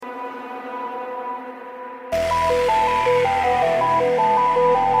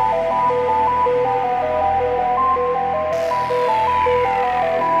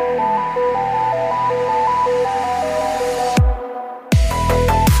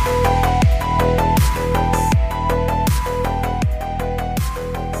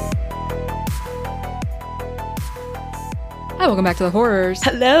Hi, welcome back to the horrors.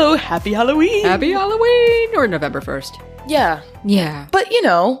 Hello, happy Halloween. Happy Halloween! Or November 1st. Yeah. Yeah. But, you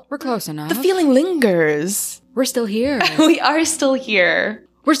know, We're close enough. the feeling lingers. We're still here. We are still here.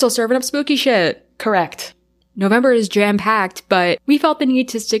 We're still serving up spooky shit. Correct. November is jam-packed, but we felt the need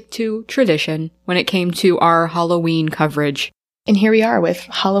to stick to tradition when it came to our Halloween coverage. And here we are with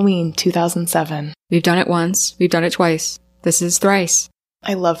Halloween 2007. We've done it once. We've done it twice. This is thrice.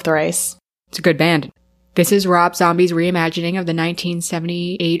 I love Thrice. It's a good band. This is Rob Zombie's reimagining of the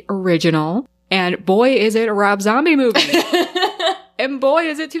 1978 original. And boy, is it a Rob Zombie movie. And boy,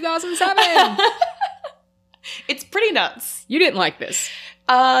 is it 2007. It's pretty nuts. You didn't like this.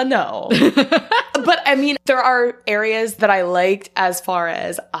 No. But I mean, there are areas that I liked as far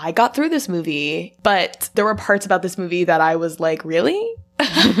as I got through this movie, but there were parts about this movie that I was like, really?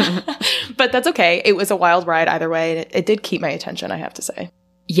 But that's okay. It was a wild ride either way, and it did keep my attention, I have to say.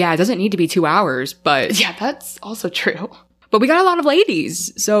 Yeah, it doesn't need to be 2 hours, but... Yeah, that's also true. But we got a lot of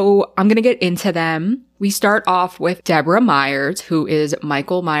ladies, so I'm gonna get into them. We start off with Deborah Myers, who is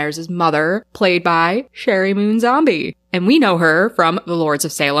Michael Myers' mother, played by Sheri Moon Zombie. And we know her from The Lords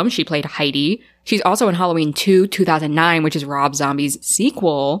of Salem. She played Heidi. She's also in Halloween 2, 2009, which is Rob Zombie's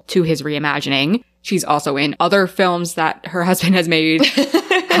sequel to his reimagining. She's also in other films that her husband has made.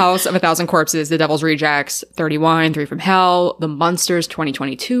 House of a Thousand Corpses, The Devil's Rejects, 31, Three from Hell, The Munsters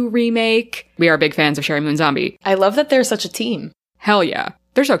 2022 remake. We are big fans of Sheri Moon Zombie. I love that they're such a team. Hell yeah.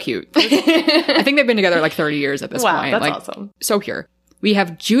 They're so cute. I think they've been together like 30 years at this point. Wow, that's like, awesome. So pure. We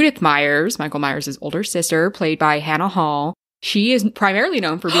have Judith Myers, Michael Myers' older sister, played by Hannah Hall. She is primarily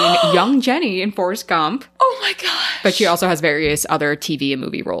known for being young Jenny in Forrest Gump. Oh my gosh. But she also has various other TV and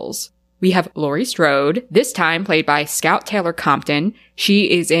movie roles. We have Laurie Strode, this time played by Scout Taylor Compton. She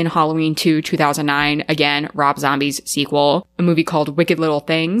is in Halloween 2, 2009, again, Rob Zombie's sequel, a movie called Wicked Little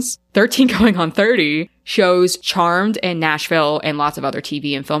Things. 13 going on 30 shows Charmed and Nashville and lots of other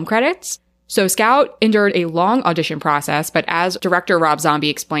TV and film credits. So Scout endured a long audition process, but as director Rob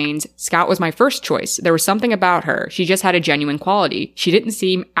Zombie explains, Scout was my first choice. There was something about her. She just had a genuine quality. She didn't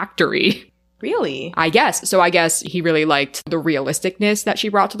seem actory. Really? I guess. So I guess he really liked the realisticness that she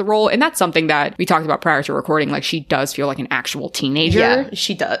brought to the role. And that's something that we talked about prior to recording. Like, she does feel like an actual teenager. Yeah,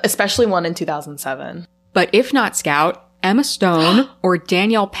 she does. Especially one in 2007. But if not Scout, Emma Stone or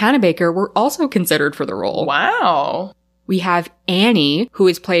Danielle Panabaker were also considered for the role. Wow. We have Annie, who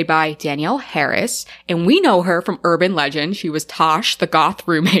is played by Danielle Harris. And we know her from Urban Legend. She was Tosh, the goth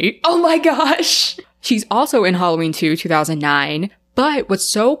roommate. Oh my gosh. She's also in Halloween 2, 2009. But what's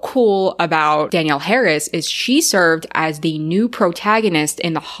so cool about Danielle Harris is she served as the new protagonist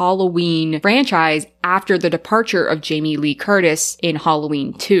in the Halloween franchise after the departure of Jamie Lee Curtis in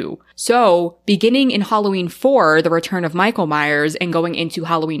Halloween 2. So, beginning in Halloween 4, The Return of Michael Myers, and going into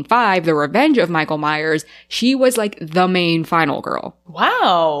Halloween 5, The Revenge of Michael Myers, she was like the main final girl.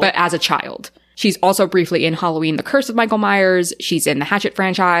 Wow. But as a child. She's also briefly in Halloween, The Curse of Michael Myers. She's in the Hatchet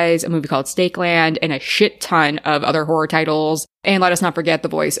franchise, a movie called Stakeland, and a shit ton of other horror titles. And let us not forget the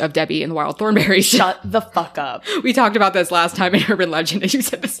voice of Debbie in The Wild Thornberrys. Shut the fuck up. We talked about this last time in Urban Legend, and you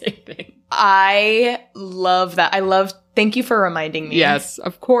said the same thing. I love that. Thank you for reminding me. Yes,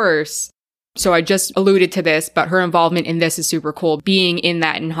 of course. So I just alluded to this, but her involvement in this is super cool. Being in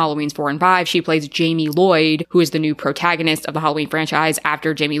that in Halloween's 4 and 5, she plays Jamie Lloyd, who is the new protagonist of the Halloween franchise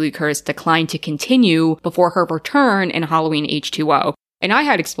after Jamie Lee Curtis declined to continue before her return in Halloween H2O. And I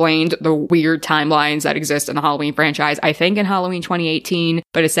had explained the weird timelines that exist in the Halloween franchise, I think in Halloween 2018.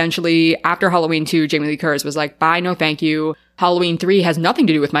 But essentially, after Halloween 2, Jamie Lee Curtis was like, bye, no thank you. Halloween 3 has nothing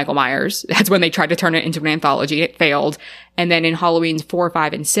to do with Michael Myers. That's when they tried to turn it into an anthology. It failed. And then in Halloweens 4,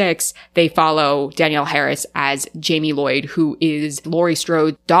 5, and 6, they follow Danielle Harris as Jamie Lloyd, who is Laurie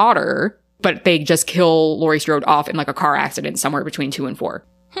Strode's daughter. But they just kill Laurie Strode off in like a car accident somewhere between 2 and 4.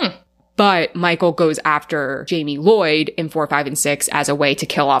 But Michael goes after Jamie Lloyd in 4, 5, and 6 as a way to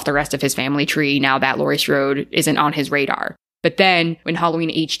kill off the rest of his family tree now that Laurie Strode isn't on his radar. But then when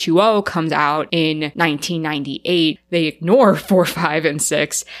Halloween H2O comes out in 1998, they ignore 4, 5, and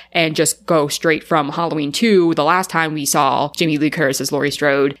 6 and just go straight from Halloween 2, the last time we saw Jamie Lee Curtis as Laurie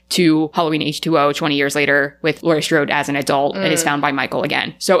Strode, to Halloween H2O 20 years later with Laurie Strode as an adult and is found by Michael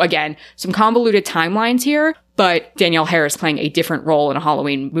again. So again, some convoluted timelines here, but Danielle Harris playing a different role in a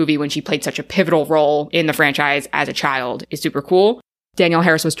Halloween movie when she played such a pivotal role in the franchise as a child is super cool. Danielle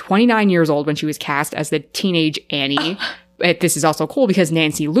Harris was 29 years old when she was cast as the teenage Annie. This is also cool because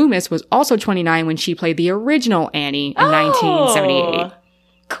Nancy Loomis was also 29 when she played the original Annie in 1978.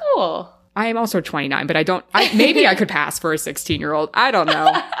 Cool. I am also 29, but maybe I could pass for a 16-year-old. I don't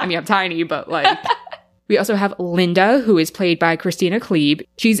know. I mean, I'm tiny, but like, We also have Linda, who is played by Christina Klebe.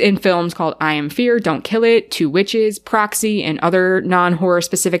 She's in films called I Am Fear, Don't Kill It, Two Witches, Proxy, and other non-horror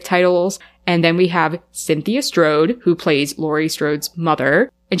specific titles. And then we have Cynthia Strode, who plays Laurie Strode's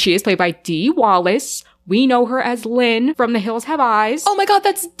mother. And she is played by Dee Wallace. We know her as Lynn from The Hills Have Eyes. Oh my god,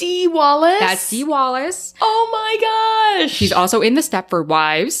 that's Dee Wallace? That's Dee Wallace. Oh my gosh! She's also in The Stepford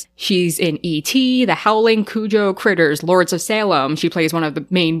Wives. She's in E.T., The Howling, Cujo, Critters, Lords of Salem. She plays one of the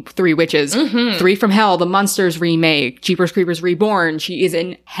main three witches. Three from Hell, The Munsters remake, Jeepers Creepers Reborn. She is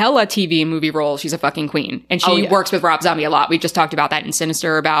in hella TV and movie roles. She's a fucking queen. And she works with Rob Zombie a lot. We just talked about that in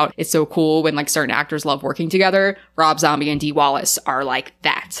Sinister, about it's so cool when like certain actors love working together. Rob Zombie and Dee Wallace are like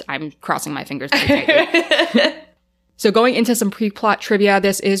that. I'm crossing my fingers very tightly. So going into some pre-plot trivia,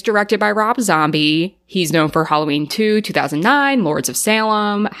 this is directed by Rob Zombie. He's known for Halloween 2, 2009, Lords of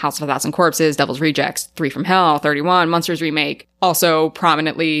Salem, House of a Thousand Corpses, Devil's Rejects, Three from Hell, 31, Monsters Remake. Also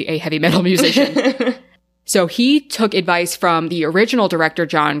prominently a heavy metal musician. So he took advice from the original director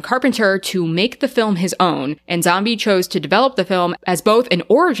John Carpenter to make the film his own, and Zombie chose to develop the film as both an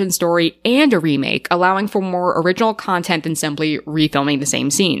origin story and a remake, allowing for more original content than simply refilming the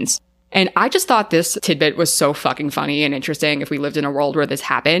same scenes. And I just thought this tidbit was so fucking funny and interesting if we lived in a world where this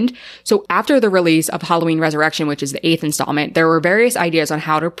happened. So after the release of Halloween Resurrection, which is the 8th installment, there were various ideas on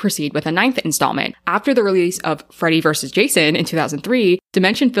how to proceed with a 9th installment. After the release of Freddy vs. Jason in 2003,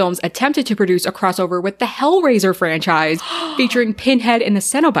 Dimension Films attempted to produce a crossover with the Hellraiser franchise featuring Pinhead and the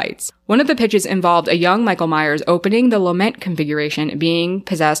Cenobites. One of the pitches involved a young Michael Myers opening the Lament configuration, being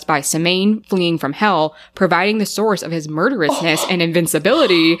possessed by Samhain fleeing from hell, providing the source of his murderousness and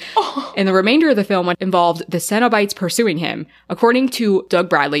invincibility. And the remainder of the film involved the Cenobites pursuing him. According to Doug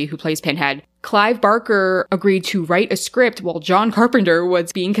Bradley, who plays Pinhead, Clive Barker agreed to write a script while John Carpenter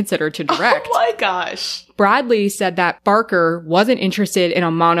was being considered to direct. Oh my gosh. Bradley said that Barker wasn't interested in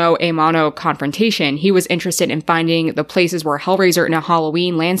a mano-a-mano confrontation. He was interested in finding the places where Hellraiser and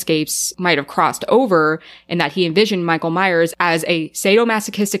Halloween landscapes might have crossed over, and that he envisioned Michael Myers as a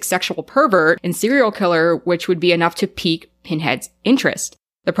sadomasochistic sexual pervert and serial killer, which would be enough to pique Pinhead's interest.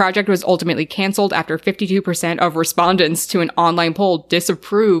 The project was ultimately canceled after 52% of respondents to an online poll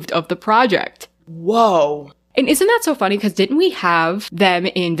disapproved of the project. Whoa. And isn't that so funny? Because didn't we have them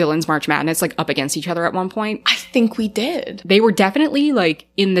in Villains March Madness, like, up against each other at one point? I think we did. They were definitely, like,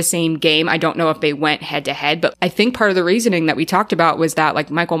 in the same game. I don't know if they went head-to-head, but I think part of the reasoning that we talked about was that,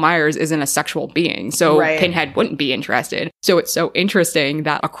 like, Michael Myers isn't a sexual being, so Pinhead wouldn't be interested. So it's so interesting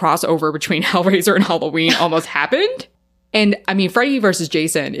that a crossover between Hellraiser and Halloween almost happened. And I mean, Freddy vs.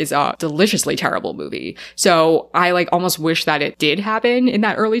 Jason is a deliciously terrible movie. So I like almost wish that it did happen in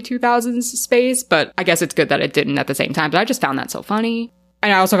that early 2000s space, but I guess it's good that it didn't at the same time. But I just found that so funny.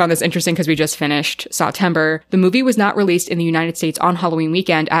 And I also found this interesting because we just finished Sawtember. The movie was not released in the United States on Halloween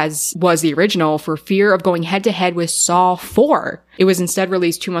weekend as was the original for fear of going head to head with Saw 4. It was instead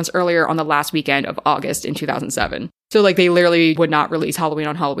released 2 months earlier on the last weekend of August in 2007. So like they literally would not release Halloween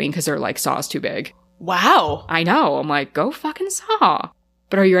on Halloween because they're like, Saw's too big. Wow. I know. I'm like, go fucking Saw.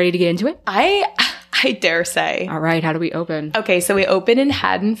 But are you ready to get into it? I dare say. All right. How do we open? Okay. So we open in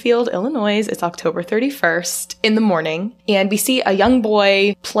Haddonfield, Illinois. It's October 31st in the morning. And we see a young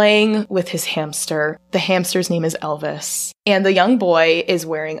boy playing with his hamster. The hamster's name is Elvis. And the young boy is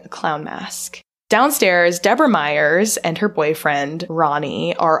wearing a clown mask. Downstairs, Deborah Myers and her boyfriend,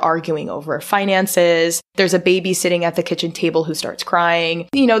 Ronnie, are arguing over finances. There's a baby sitting at the kitchen table who starts crying.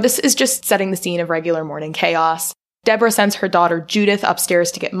 You know, this is just setting the scene of regular morning chaos. Deborah sends her daughter Judith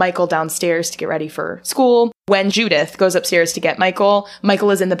upstairs to get Michael downstairs to get ready for school. When Judith goes upstairs to get Michael,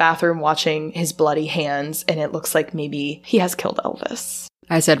 Michael is in the bathroom watching his bloody hands, and it looks like maybe he has killed Elvis.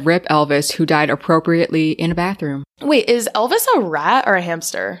 I said rip Elvis, who died appropriately in a bathroom. Wait, is Elvis a rat or a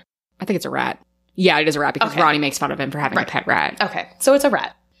hamster? I think it's a rat. Yeah, it is a rat because Ronnie makes fun of him for having a pet rat. Okay, so it's a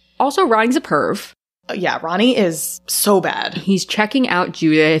rat. Also, Ronnie's a perv. Yeah, Ronnie is so bad. He's checking out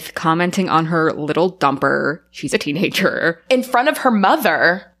Judith, commenting on her little dumper. She's a teenager. In front of her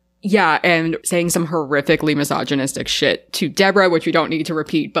mother. Yeah, and saying some horrifically misogynistic shit to Deborah, which we don't need to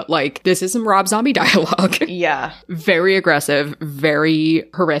repeat, but like, this is some Rob Zombie dialogue. Yeah. Very aggressive, very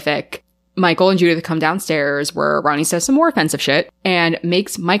horrific. Michael and Judith come downstairs where Ronnie says some more offensive shit and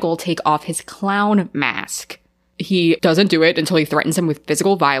makes Michael take off his clown mask. He doesn't do it until he threatens him with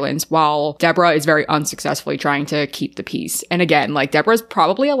physical violence while Deborah is very unsuccessfully trying to keep the peace. And again, like Deborah's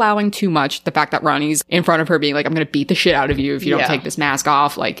probably allowing too much. The fact that Ronnie's in front of her being like, I'm going to beat the shit out of you if you don't take this mask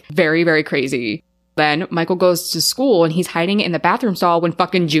off. Like very, very crazy. Then Michael goes to school and he's hiding in the bathroom stall when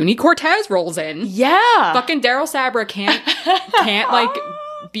fucking Junie Cortez rolls in. Yeah. Fucking Daryl Sabra can't like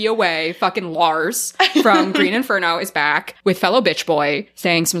be away. Fucking Lars from Green Inferno is back with fellow bitch boy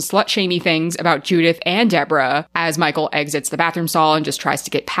saying some slut-shamey things about Judith and Deborah as Michael exits the bathroom stall and just tries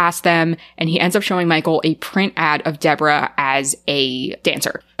to get past them. And he ends up showing Michael a print ad of Deborah as a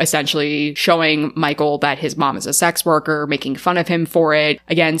dancer, essentially showing Michael that his mom is a sex worker, making fun of him for it.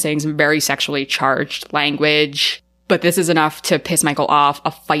 Again, saying some very sexually charged language. But this is enough to piss Michael off.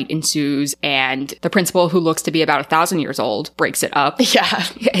 A fight ensues, and the principal, who looks to be about 1,000 years old, breaks it up. Yeah.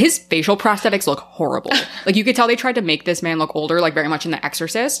 His facial prosthetics look horrible. Like, you could tell they tried to make this man look older, like very much in The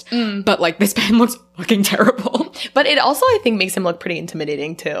Exorcist. But, like, this man looks fucking terrible. But it also, I think, makes him look pretty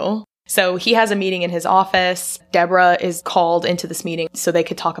intimidating, too. So he has a meeting in his office. Deborah is called into this meeting so they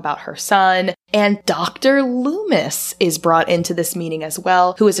could talk about her son. And Dr. Loomis is brought into this meeting as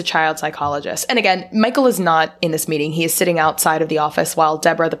well, who is a child psychologist. And again, Michael is not in this meeting. He is sitting outside of the office while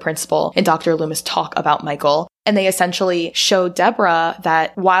Deborah, the principal, and Dr. Loomis talk about Michael. And they essentially show Deborah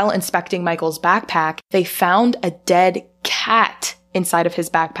that while inspecting Michael's backpack, they found a dead cat inside of his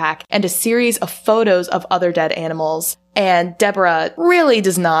backpack and a series of photos of other dead animals. And Deborah really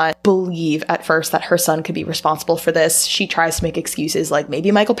does not believe at first that her son could be responsible for this. She tries to make excuses like maybe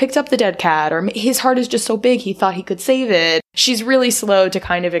Michael picked up the dead cat, or his heart is just so big he thought he could save it. She's really slow to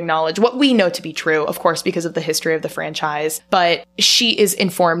kind of acknowledge what we know to be true, of course, because of the history of the franchise. But she is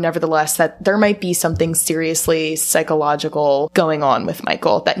informed, nevertheless, that there might be something seriously psychological going on with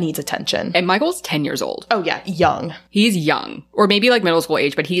Michael that needs attention. And Michael's 10 years old. Oh yeah, young. He's young. Or maybe like middle school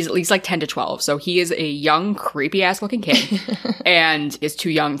age, but he's at least like 10 to 12. So he is a young, creepy-ass looking kid and is too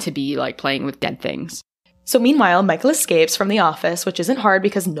young to be like playing with dead things. So meanwhile, Michael escapes from the office, which isn't hard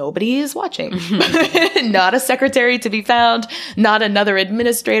because nobody is watching. Not a secretary to be found, not another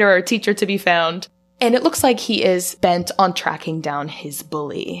administrator or teacher to be found. And it looks like he is bent on tracking down his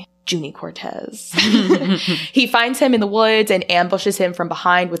bully, Junie Cortez. He finds him in the woods and ambushes him from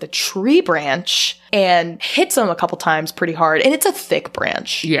behind with a tree branch and hits him a couple times pretty hard. And it's a thick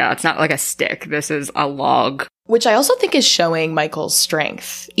branch. Yeah, it's not like a stick. This is a log. Which I also think is showing Michael's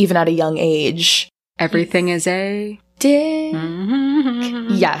strength, even at a young age. Everything is a dick.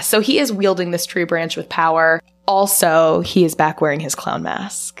 Yeah, so he is wielding this tree branch with power. Also, he is back wearing his clown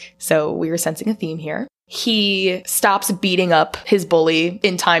mask. So we are sensing a theme here. He stops beating up his bully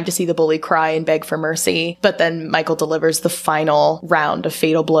in time to see the bully cry and beg for mercy. But then Michael delivers the final round of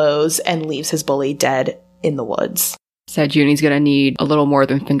fatal blows and leaves his bully dead in the woods. Said Junie's gonna need a little more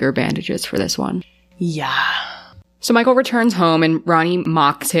than finger bandages for this one. Yeah. So Michael returns home and Ronnie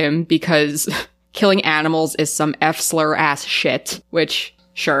mocks him because killing animals is some F-slur ass shit, which,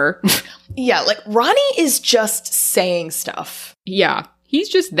 sure. Yeah, like Ronnie is just saying stuff. Yeah. He's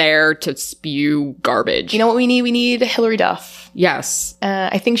just there to spew garbage. You know what we need? We need Hilary Duff. Yes.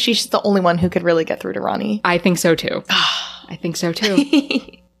 I think she's the only one who could really get through to Ronnie. I think so too. I think so too.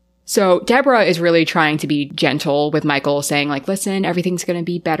 So Deborah is really trying to be gentle with Michael, saying like, listen, everything's going to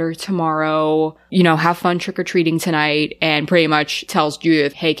be better tomorrow. You know, have fun trick-or-treating tonight. And pretty much tells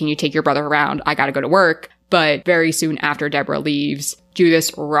Judith, hey, can you take your brother around? I got to go to work. But very soon after Deborah leaves,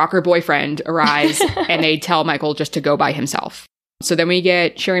 Judith's rocker boyfriend arrives and they tell Michael just to go by himself. So then we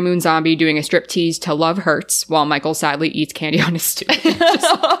get Sherry Moon Zombie doing a striptease to Love Hurts while Michael sadly eats candy on his stoop.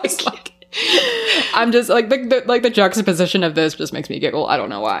 I'm just like the juxtaposition of this just makes me giggle. I don't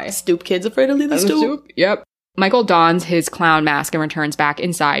know why. Stoop kid's afraid to leave the stoop. Yep. Michael dons his clown mask and returns back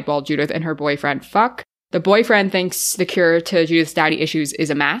inside while Judith and her boyfriend fuck. The boyfriend thinks the cure to Judith's daddy issues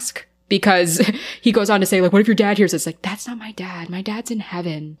is a mask because he goes on to say like, what if your dad hears this? Like, that's not my dad. My dad's in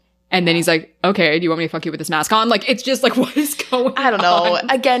heaven. And then he's like, okay, do you want me to fuck you with this mask on? Like, it's just like, what is going on? I don't know.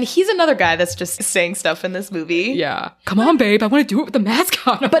 Again, he's another guy that's just saying stuff in this movie. Yeah. Come on, babe. I want to do it with the mask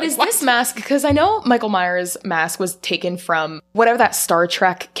on. But is this mask, because I know Michael Myers' mask was taken from whatever that Star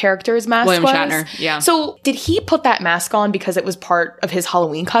Trek character's mask was. William Shatner, yeah. So did he put that mask on because it was part of his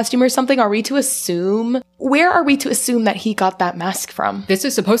Halloween costume or something? Where are we to assume that he got that mask from? This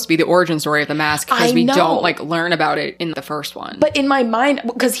is supposed to be the origin story of the mask because we don't like learn about it in the first one. But in my mind,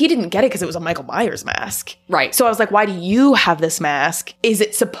 because he didn't get it because it was a Michael Myers mask. Right. So I was like, why do you have this mask? Is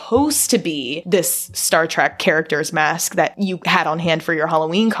it supposed to be this Star Trek character's mask that you had on hand for your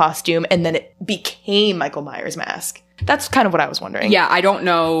Halloween costume and then it became Michael Myers' mask? That's kind of what I was wondering. Yeah, I don't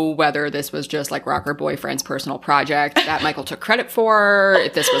know whether this was just like Rocker Boyfriend's personal project that Michael took credit for,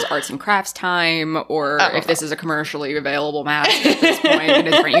 if this was arts and crafts time, or if this is a commercially available mask at this point in a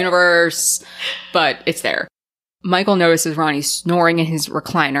different universe. But it's there. Michael notices Ronnie snoring in his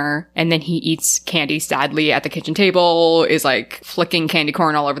recliner, and then he eats candy sadly at the kitchen table, is like flicking candy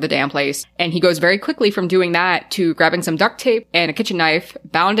corn all over the damn place. And he goes very quickly from doing that to grabbing some duct tape and a kitchen knife,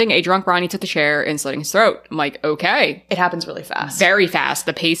 bounding a drunk Ronnie to the chair and slitting his throat. I'm like, okay. It happens really fast. Very fast.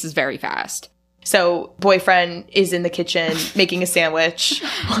 The pace is very fast. So boyfriend is in the kitchen making a sandwich.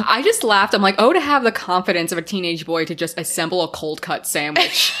 I just laughed. I'm like, oh, to have the confidence of a teenage boy to just assemble a cold cut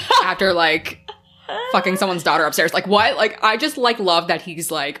sandwich after like fucking someone's daughter upstairs. Like, what? Like, I just like love that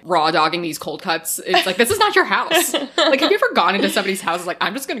he's like raw dogging these cold cuts. It's like, this is not your house. Like, have you ever gone into somebody's house? It's like,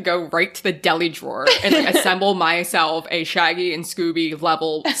 I'm just gonna go right to the deli drawer and like assemble myself a Shaggy and Scooby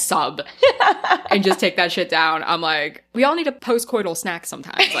level sub and just take that shit down. I'm like, we all need a post-coital snack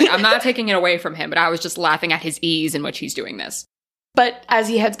sometimes. Like, I'm not taking it away from him, but I was just laughing at his ease in which he's doing this. But as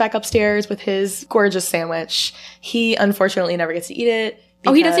he heads back upstairs with his gorgeous sandwich, he unfortunately never gets to eat it.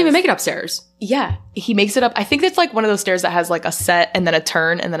 Oh, he doesn't even make it upstairs. Yeah, he makes it up. I think it's like one of those stairs that has like a set and then a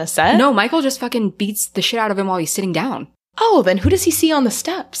turn and then a set. No, Michael just fucking beats the shit out of him while he's sitting down. Oh, then who does he see on the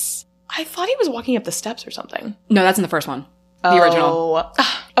steps? I thought he was walking up the steps or something. No, that's in the first one. The original. Okay.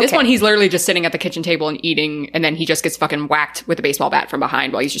 This one, he's literally just sitting at the kitchen table and eating, and then he just gets fucking whacked with a baseball bat from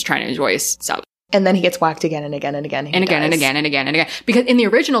behind while he's just trying to enjoy his sub. And then he gets whacked again and again and again. And again and again and again and again. Because in the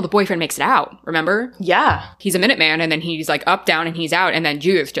original, the boyfriend makes it out, remember? Yeah. He's a Minuteman, and then he's like up, down, and he's out, and then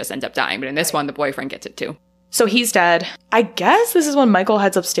Judith just ends up dying. But in this one, the boyfriend gets it too. So he's dead. I guess this is when Michael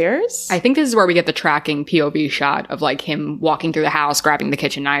heads upstairs? I think this is where we get the tracking POV shot of like him walking through the house, grabbing the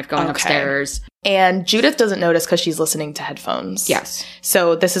kitchen knife, going upstairs. And Judith doesn't notice because she's listening to headphones. Yes.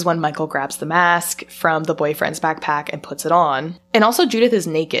 So this is when Michael grabs the mask from the boyfriend's backpack and puts it on. And also Judith is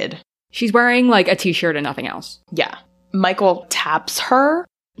naked. She's wearing like a t-shirt and nothing else. Yeah. Michael taps her.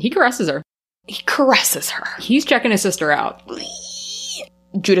 He caresses her. He caresses her. He's checking his sister out.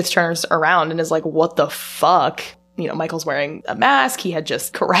 Judith turns around and is like, what the fuck? You know, Michael's wearing a mask. He had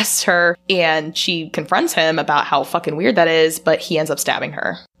just caressed her. And she confronts him about how fucking weird that is, but he ends up stabbing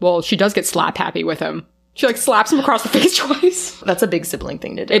her. Well, she does get slap happy with him. She like slaps him across the face twice. That's a big sibling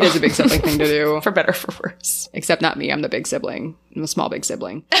thing to do. It is a big sibling thing to do. For better or for worse. Except not me. I'm the big sibling. I'm a small big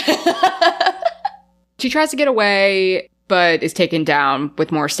sibling. She tries to get away, but is taken down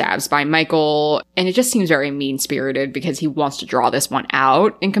with more stabs by Michael. And it just seems very mean-spirited because he wants to draw this one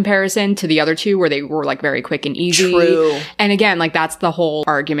out in comparison to the other two where they were like very quick and easy. True. And again, like that's the whole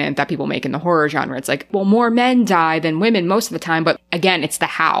argument that people make in the horror genre. It's like, well, more men die than women most of the time. But again, it's the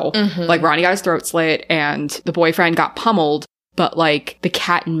how. Mm-hmm. Like Ronnie got his throat slit and the boyfriend got pummeled. But like the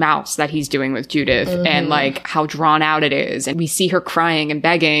cat and mouse that he's doing with Judith and like how drawn out it is. And we see her crying and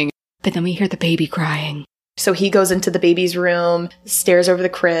begging. But then we hear the baby crying. So he goes into the baby's room, stares over the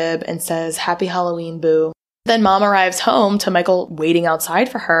crib, and says, "Happy Halloween, boo." Then mom arrives home to Michael waiting outside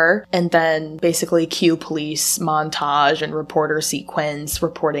for her, and then basically cue police montage and reporter sequence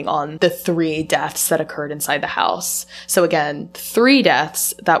reporting on the 3 deaths that occurred inside the house. So again, 3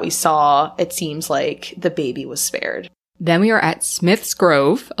 deaths that we saw, it seems like the baby was spared. Then we are at Smith's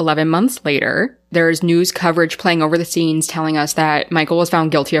Grove, 11 months later. There's news coverage playing over the scenes telling us that Michael was found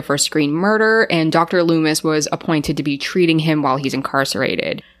guilty of first-degree murder and Dr. Loomis was appointed to be treating him while he's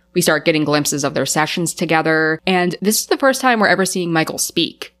incarcerated. We start getting glimpses of their sessions together, and this is the first time we're ever seeing Michael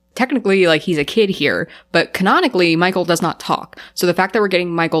speak. Technically, like, he's a kid here, but canonically, Michael does not talk. So the fact that we're getting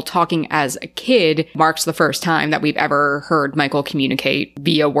Michael talking as a kid marks the first time that we've ever heard Michael communicate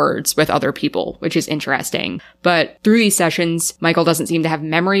via words with other people, which is interesting. But through these sessions, Michael doesn't seem to have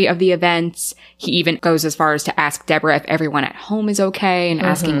memory of the events. He even goes as far as to ask Deborah if everyone at home is okay and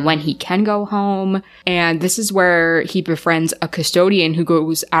asking when he can go home. And this is where he befriends a custodian who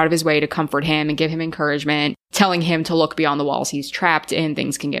goes out of his way to comfort him and give him encouragement, telling him to look beyond the walls he's trapped in.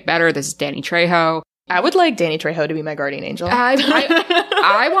 Things can get better. This is Danny Trejo. I would like Danny Trejo to be my guardian angel.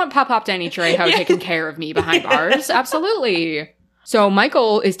 I want Pop Danny Trejo taking care of me behind bars. Absolutely. So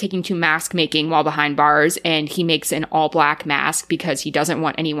Michael is taking to mask making while behind bars, and he makes an all-black mask because he doesn't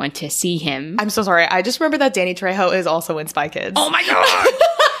want anyone to see him. I'm so sorry. I just remember that Danny Trejo is also in Spy Kids. Oh my god!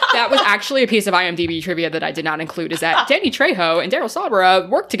 That was actually a piece of IMDb trivia that I did not include, is that Danny Trejo and Daryl Sabra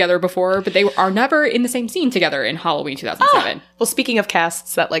worked together before, but they are never in the same scene together in Halloween 2007. Well, speaking of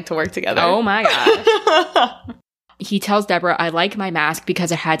casts that like to work together. Oh my god. He tells Deborah, "I like my mask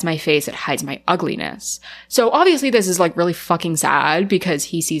because it hides my face, it hides my ugliness." So obviously this is like really fucking sad because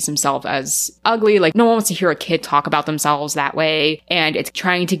he sees himself as ugly. Like no one wants to hear a kid talk about themselves that way. And it's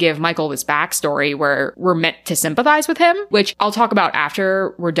trying to give Michael this backstory where we're meant to sympathize with him, which I'll talk about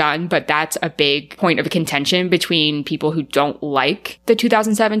after we're done. But that's a big point of contention between people who don't like the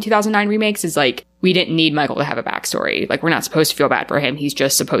 2007-2009 remakes is like, We didn't need Michael to have a backstory. Like, we're not supposed to feel bad for him. He's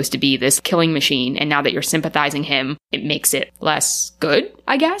just supposed to be this killing machine. And now that you're sympathizing him, it makes it less good,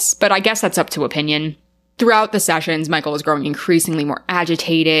 I guess. But I guess that's up to opinion. Throughout the sessions, Michael is growing increasingly more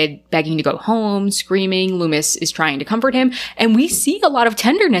agitated, begging to go home, screaming. Loomis is trying to comfort him. And we see a lot of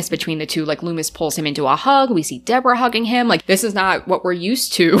tenderness between the two. Like, Loomis pulls him into a hug. We see Deborah hugging him. Like, this is not what we're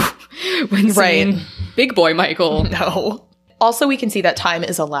used to when seeing big boy Michael. No. Also, we can see that time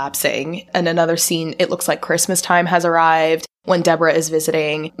is elapsing. And another scene, it looks like Christmas time has arrived. When Deborah is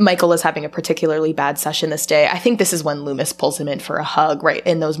visiting, Michael is having a particularly bad session this day. I think this is when Loomis pulls him in for a hug, right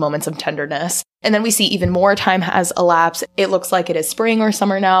in those moments of tenderness. And then we see even more time has elapsed. It looks like it is spring or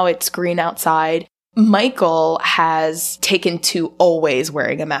summer now. It's green outside. Michael has taken to always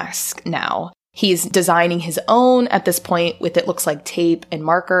wearing a mask now. He's designing his own at this point with, it looks like, tape and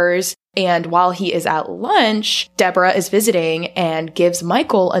markers. And while he is at lunch, Deborah is visiting and gives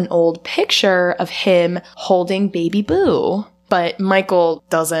Michael an old picture of him holding baby Boo. But Michael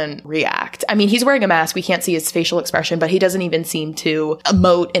doesn't react. I mean, he's wearing a mask. We can't see his facial expression, but he doesn't even seem to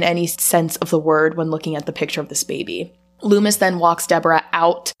emote in any sense of the word when looking at the picture of this baby. Loomis then walks Deborah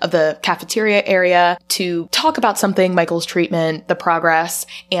out of the cafeteria area to talk about something, Michael's treatment, the progress,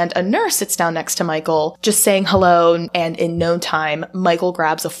 and a nurse sits down next to Michael, just saying hello, and in no time, Michael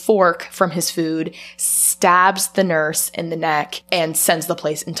grabs a fork from his food, stabs the nurse in the neck, and sends the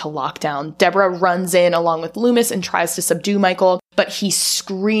place into lockdown. Deborah runs in along with Loomis and tries to subdue Michael, but he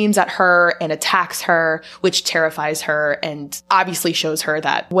screams at her and attacks her, which terrifies her and obviously shows her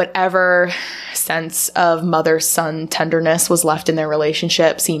that whatever sense of mother-son tenderness was left in their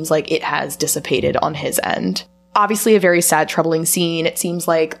relationship seems like it has dissipated on his end. Obviously a very sad, troubling scene. It seems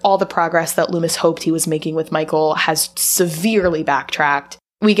like all the progress that Loomis hoped he was making with Michael has severely backtracked.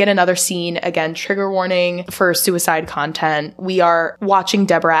 We get another scene, again, trigger warning for suicide content. We are watching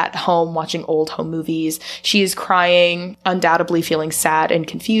Deborah at home, watching old home movies. She is crying, undoubtedly feeling sad and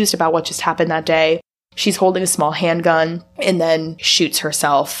confused about what just happened that day. She's holding a small handgun and then shoots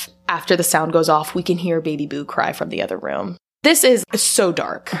herself. After the sound goes off, we can hear baby Boo cry from the other room. This is so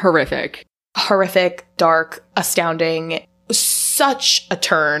dark. Horrific, dark, astounding. Such a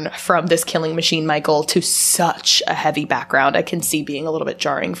turn from this killing machine Michael to such a heavy background. I can see being a little bit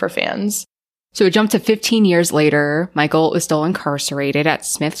jarring for fans. So it jumped to 15 years later. Michael is still incarcerated at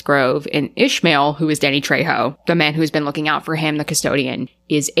Smith's Grove, and Ishmael, who is Danny Trejo, the man who's been looking out for him, the custodian,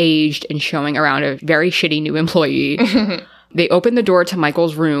 is aged and showing around a very shitty new employee. They open the door to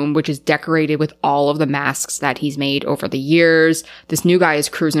Michael's room, which is decorated with all of the masks that he's made over the years. This new guy is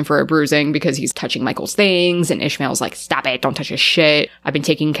cruising for a bruising because he's touching Michael's things, and Ishmael's like, stop it, don't touch his shit. I've been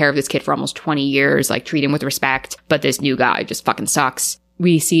taking care of this kid for almost 20 years, like, treat him with respect, but this new guy just fucking sucks.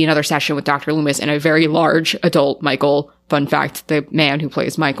 We see another session with Dr. Loomis and a very large adult Michael. Fun fact, the man who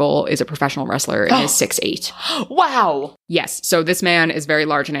plays Michael is a professional wrestler and is 6'8". Wow! Yes, so this man is very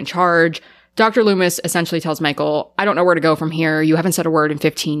large and in charge. Dr. Loomis essentially tells Michael, I don't know where to go from here. You haven't said a word in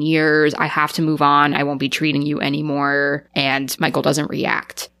 15 years. I have to move on. I won't be treating you anymore. And Michael doesn't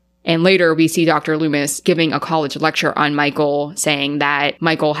react. And later we see Dr. Loomis giving a college lecture on Michael, saying that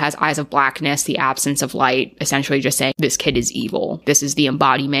Michael has eyes of blackness, the absence of light, essentially just saying this kid is evil. This is the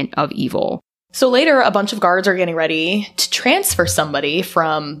embodiment of evil. So later, a bunch of guards are getting ready to transfer somebody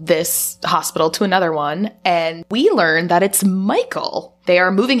from this hospital to another one, and we learn that it's Michael. They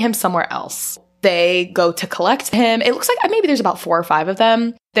are moving him somewhere else. They go to collect him. It looks like maybe there's about 4 or 5 of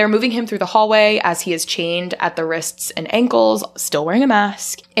them. They're moving him through the hallway as he is chained at the wrists and ankles, still wearing a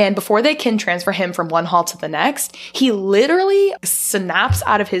mask. And before they can transfer him from one hall to the next, he literally snaps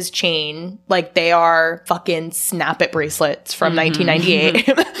out of his chain like they are fucking Snap-It bracelets from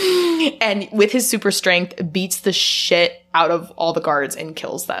 1998. And with his super strength, beats the shit out of all the guards and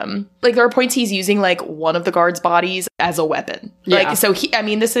kills them. Like, there are points he's using, like, one of the guards' bodies as a weapon. Yeah. Like, so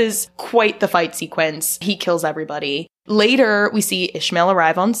this is quite the fight sequence. He kills everybody. Later, we see Ishmael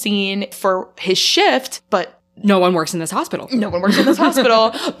arrive on scene for his shift, but no one works in this hospital.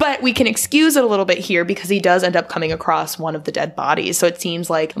 But we can excuse it a little bit here because he does end up coming across one of the dead bodies. So it seems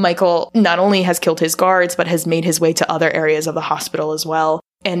like Michael not only has killed his guards, but has made his way to other areas of the hospital as well.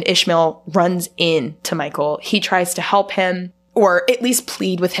 And Ishmael runs in to Michael. He tries to help him, or at least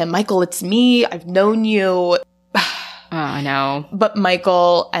plead with him. Michael, it's me. I've known you. I know. But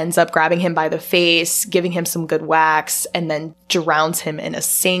Michael ends up grabbing him by the face, giving him some good whacks, and then drowns him in a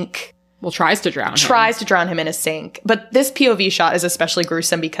sink. Well, tries to drown him in a sink. But this POV shot is especially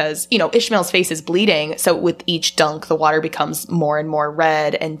gruesome because, Ishmael's face is bleeding. So with each dunk, the water becomes more and more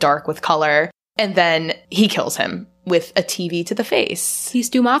red and dark with color. And then he kills him with a TV to the face. He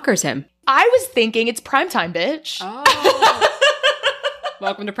Stu Mockers him. I was thinking it's primetime, bitch. Oh.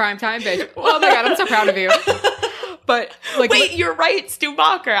 Welcome to primetime, bitch. Oh my God, I'm so proud of you. But like, wait, you're right, Stu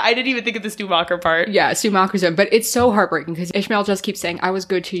Macher. I didn't even think of the Stu Macher part. Yeah, Stu Macher's in, but it's so heartbreaking because Ishmael just keeps saying, I was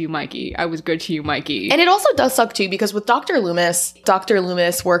good to you, Mikey. I was good to you, Mikey. And it also does suck too, because with Dr.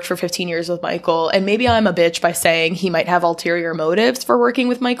 Loomis worked for 15 years with Michael, and maybe I'm a bitch by saying he might have ulterior motives for working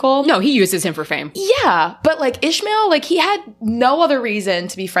with Michael. No, he uses him for fame. Yeah, but like Ishmael, like he had no other reason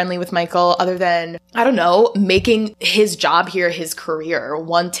to be friendly with Michael other than, I don't know, making his job here his career,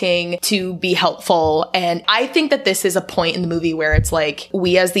 wanting to be helpful. And I think that this is a point in the movie where it's like,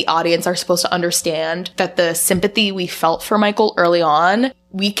 we as the audience are supposed to understand that the sympathy we felt for Michael early on,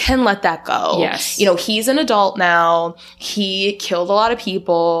 we can let that go. Yes. You know, he's an adult now. He killed a lot of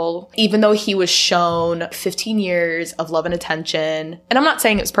people, even though he was shown 15 years of love and attention. And I'm not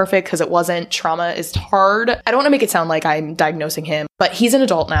saying it was perfect because it wasn't. Trauma is hard. I don't want to make it sound like I'm diagnosing him, but he's an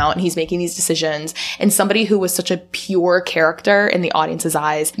adult now and he's making these decisions. And somebody who was such a pure character in the audience's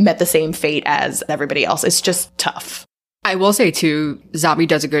eyes met the same fate as everybody else. It's just tough. I will say too, Zombie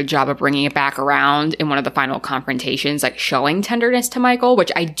does a good job of bringing it back around in one of the final confrontations, like showing tenderness to Michael,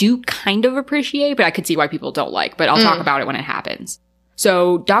 which I do kind of appreciate, but I could see why people don't like, but I'll talk about it when it happens.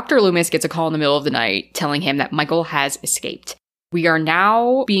 So Dr. Loomis gets a call in the middle of the night telling him that Michael has escaped. We are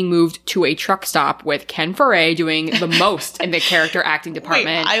now being moved to a truck stop with Ken Foray doing the most in the character acting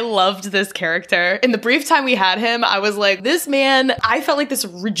department. Wait, I loved this character. In the brief time we had him, I was like, this man, I felt like this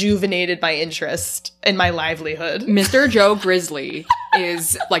rejuvenated my interest in my livelihood. Mr. Joe Grizzly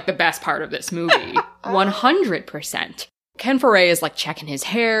is like the best part of this movie. 100%. Ken Foray is like checking his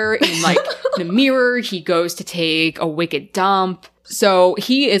hair in like the mirror. He goes to take a wicked dump. So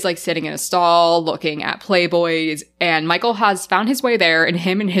he is like sitting in a stall looking at Playboys, and Michael has found his way there, and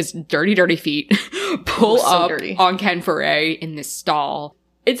him and his dirty, dirty feet pull up dirty on Ken Foray in this stall.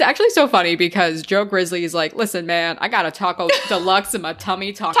 It's actually so funny because Joe Grizzly is like, listen, man, I got a Taco Deluxe in my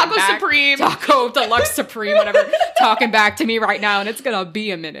tummy talking Taco back. Supreme. Taco Deluxe Supreme, whatever, talking back to me right now, and it's gonna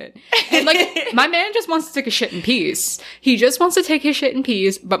be a minute. And like, my man just wants to take a shit in peace. He just wants to take his shit in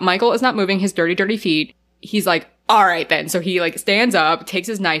peace, but Michael is not moving his dirty, dirty feet. He's like, all right then. So he like stands up, takes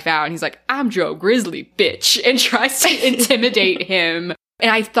his knife out, and he's like, I'm Joe Grizzly, bitch, and tries to intimidate him. And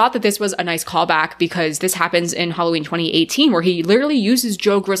I thought that this was a nice callback because this happens in Halloween 2018 where he literally uses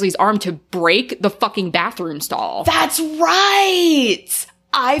Joe Grizzly's arm to break the fucking bathroom stall. That's right!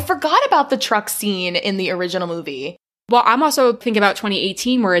 I forgot about the truck scene in the original movie. Well, I'm also thinking about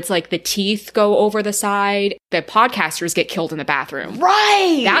 2018 where it's like the teeth go over the side. The podcasters get killed in the bathroom.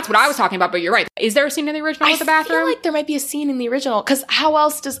 Right! That's what I was talking about, but you're right. Is there a scene in the original with the bathroom? I feel like there might be a scene in the original, because how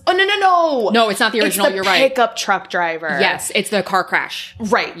else does... Oh, no! No, it's not the original, you're right. It's the pickup truck driver. Yes, it's the car crash.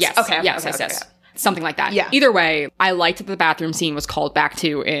 Right. Yes. Okay. Yes. Something like that. Yeah. Either way, I liked that the bathroom scene was called back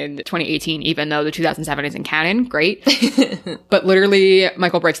to in 2018, even though the 2007 isn't canon. Great. But literally,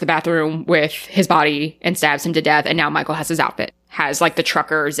 Michael breaks the bathroom with his body and stabs him to death, and now Michael has his outfit. Has like the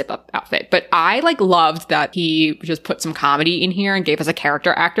trucker zip-up outfit. But I like loved that he just put some comedy in here and gave us a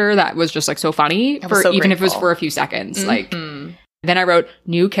character actor that was just like so funny, for so even if it was grateful. for a few seconds. Like, then I wrote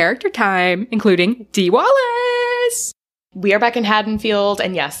new character time, including Dee Wallace. We are back in Haddonfield,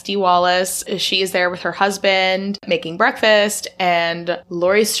 and yes, Dee Wallace, she is there with her husband making breakfast, and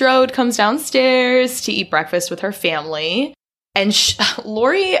Laurie Strode comes downstairs to eat breakfast with her family. And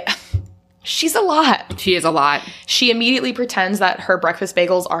Laurie, she's a lot. She is a lot. She immediately pretends that her breakfast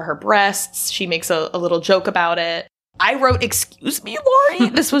bagels are her breasts. She makes a little joke about it. I wrote, excuse me,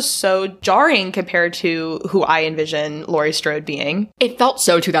 Laurie? This was so jarring compared to who I envision Laurie Strode being. It felt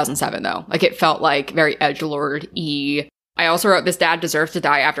so 2007, though. Like, it felt like very edgelord-y. I also wrote, this dad deserves to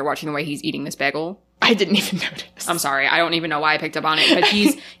die after watching the way he's eating this bagel. I didn't even notice. I'm sorry. I don't even know why I picked up on it. But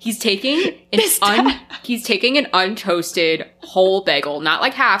he's taking he's taking an untoasted whole bagel, not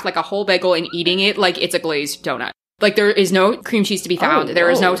like half, like a whole bagel, and eating it like it's a glazed donut. Like, there is no cream cheese to be found.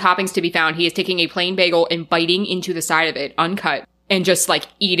 There is no toppings to be found. He is taking a plain bagel and biting into the side of it, uncut, and just like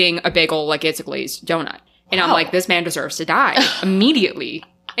eating a bagel like it's a glazed donut. And I'm like, this man deserves to die immediately.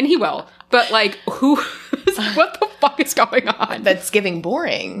 And he will. But like, what the fuck is going on? That's giving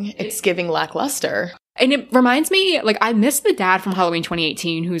boring. It's giving lackluster. And it reminds me, like, I miss the dad from Halloween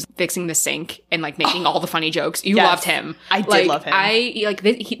 2018 who's fixing the sink and, like, making all the funny jokes. You loved him. I did love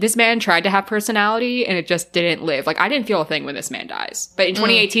him. This man tried to have personality and it just didn't live. Like, I didn't feel a thing when this man dies. But in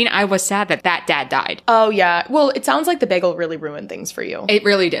 2018, I was sad that dad died. Oh, yeah. Well, it sounds like the bagel really ruined things for you. It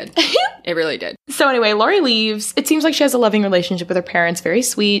really did. It really did. So anyway, Laurie leaves. It seems like she has a loving relationship with her parents. Very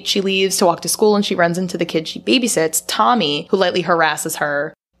sweet. She leaves to walk to school and she runs into the kid she babysits, Tommy, who lightly harasses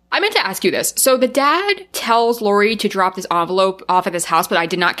her. I meant to ask you this. So the dad tells Lori to drop this envelope off at this house, but I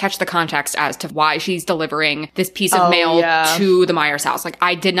did not catch the context as to why she's delivering this piece of mail to the Myers house. Like,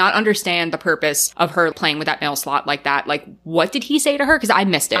 I did not understand the purpose of her playing with that mail slot like that. Like, what did he say to her? Because I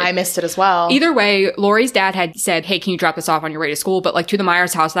missed it. I missed it as well. Either way, Lori's dad had said, hey, can you drop this off on your way to school? But like to the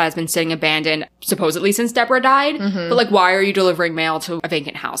Myers house that has been sitting abandoned supposedly since Deborah died. But like, why are you delivering mail to a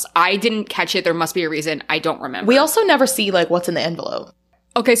vacant house? I didn't catch it. There must be a reason. I don't remember. We also never see like what's in the envelope.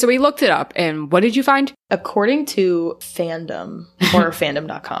 Okay, so we looked it up, and what did you find? According to Fandom, or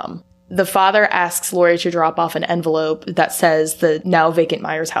fandom.com, the father asks Lori to drop off an envelope that says the now vacant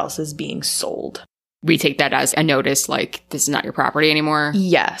Myers house is being sold. We take that as a notice, like, this is not your property anymore?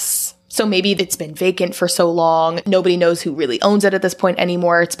 Yes. So maybe it's been vacant for so long. Nobody knows who really owns it at this point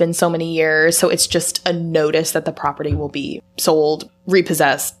anymore. It's been so many years. So it's just a notice that the property will be sold,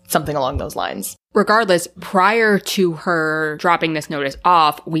 repossessed, something along those lines. Regardless, prior to her dropping this notice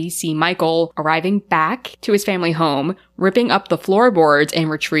off, we see Michael arriving back to his family home, ripping up the floorboards and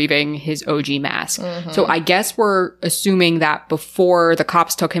retrieving his OG mask. So I guess we're assuming that before the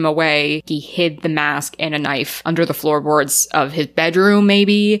cops took him away, he hid the mask and a knife under the floorboards of his bedroom,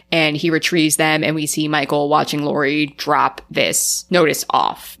 maybe, and he retrieves them, and we see Michael watching Lori drop this notice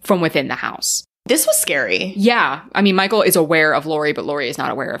off from within the house. This was scary. Yeah. I mean, Michael is aware of Lori, but Lori is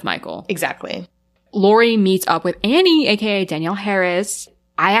not aware of Michael. Exactly. Lori meets up with Annie, aka Danielle Harris.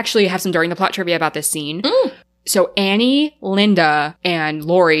 I actually have some during the plot trivia about this scene. So Annie, Linda, and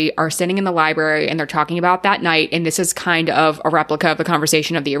Lori are sitting in the library and they're talking about that night. And this is kind of a replica of the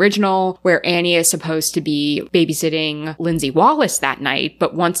conversation of the original, where Annie is supposed to be babysitting Lindsay Wallace that night,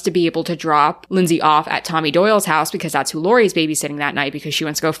 but wants to be able to drop Lindsay off at Tommy Doyle's house because that's who Lori's babysitting that night because she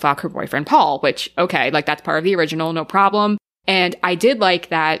wants to go fuck her boyfriend Paul, which, okay, like that's part of the original, no problem. And I did like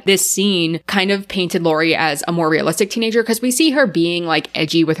that this scene kind of painted Lori as a more realistic teenager because we see her being like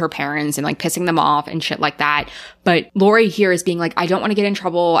edgy with her parents and like pissing them off and shit like that. But Lori here is being like, I don't want to get in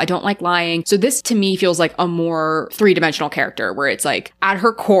trouble. I don't like lying. So this to me feels like a more three-dimensional character where it's like at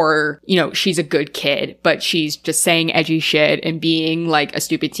her core, you know, she's a good kid, but she's just saying edgy shit and being like a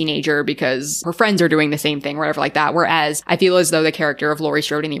stupid teenager because her friends are doing the same thing or whatever like that. Whereas I feel as though the character of Laurie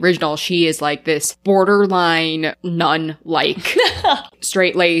Strode in the original, she is like this borderline nun-like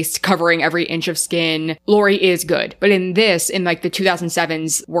straight-laced, covering every inch of skin. Lori is good. But in this, in like the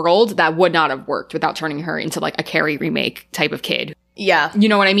 2007's world, that would not have worked without turning her into like a Carrie remake type of kid. Yeah. You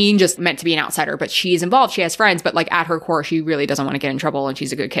know what I mean? Just meant to be an outsider, but she's involved. She has friends, but like at her core, she really doesn't want to get in trouble and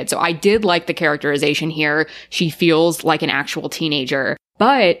she's a good kid. So I did like the characterization here. She feels like an actual teenager.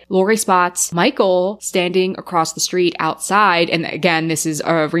 But Lori spots Michael standing across the street outside. And again, this is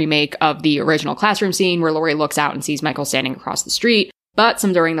a remake of the original classroom scene where Lori looks out and sees Michael standing across the street. But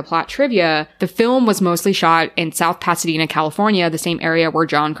some during the plot trivia, the film was mostly shot in South Pasadena, California, the same area where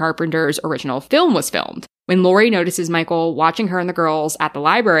John Carpenter's original film was filmed. When Lori notices Michael watching her and the girls at the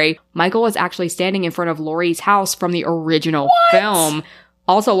library, Michael is actually standing in front of Lori's house from the original film.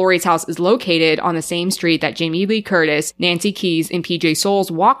 Also, Lori's house is located on the same street that Jamie Lee Curtis, Nancy Keys, and PJ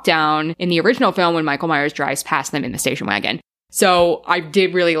Soles walked down in the original film when Michael Myers drives past them in the station wagon. So I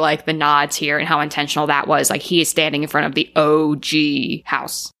did really like the nods here and how intentional that was. Like, he is standing in front of the OG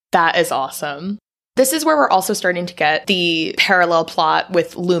house. That is awesome. This is where we're also starting to get the parallel plot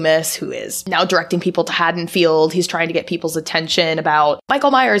with Loomis, who is now directing people to Haddonfield. He's trying to get people's attention about Michael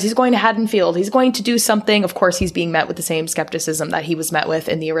Myers. He's going to Haddonfield. He's going to do something. Of course, he's being met with the same skepticism that he was met with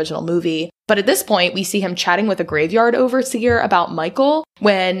in the original movie. But at this point, we see him chatting with a graveyard overseer about Michael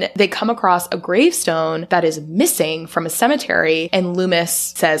when they come across a gravestone that is missing from a cemetery. And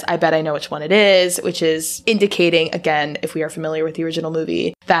Loomis says, I bet I know which one it is, which is indicating, again, if we are familiar with the original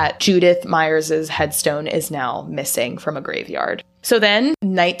movie, that Judith Myers' headstone is now missing from a graveyard. So then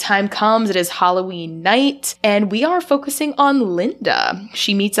nighttime comes. It is Halloween night, and we are focusing on Linda.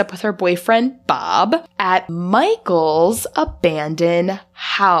 She meets up with her boyfriend, Bob, at Michael's abandoned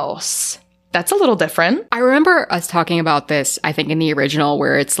house. That's a little different. I remember us talking about this, I think, in the original,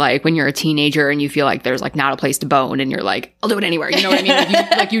 where it's like when you're a teenager and you feel like there's like not a place to bone and you're like, I'll do it anywhere. You know what I mean?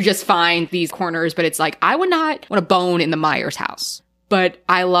 Like you just find these corners, but it's like, I would not want to bone in the Myers house. But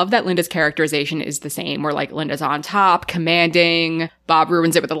I love that Linda's characterization is the same, where like Linda's on top, commanding. Bob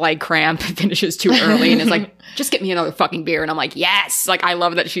ruins it with a leg cramp, finishes too early, and is like, just get me another fucking beer. And I'm like, yes! Like, I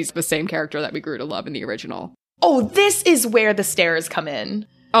love that she's the same character that we grew to love in the original. Oh, this is where the stairs come in.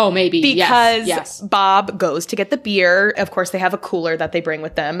 Oh, maybe. Because yes. Bob goes to get the beer. Of course, they have a cooler that they bring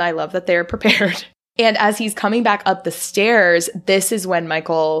with them. I love that they're prepared. And as he's coming back up the stairs, this is when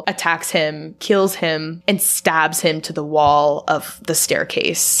Michael attacks him, kills him, and stabs him to the wall of the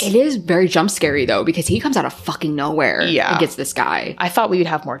staircase. It is very jump scary, though, because he comes out of fucking nowhere and gets this guy. I thought we would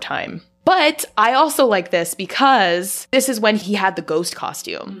have more time. But I also like this because this is when he had the ghost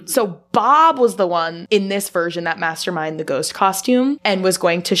costume. So Bob was the one in this version that masterminded the ghost costume and was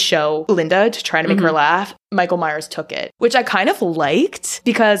going to show Linda to try to make her laugh. Michael Myers took it, which I kind of liked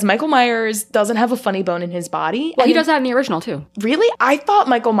because Michael Myers doesn't have a funny bone in his body. Well, he does that in the original, too. Really? I thought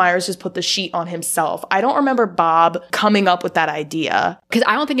Michael Myers just put the sheet on himself. I don't remember Bob coming up with that idea. Because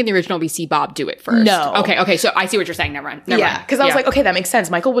I don't think in the original we see Bob do it first. No. Okay. So I see what you're saying. Never mind. Because I was like, okay, that makes sense.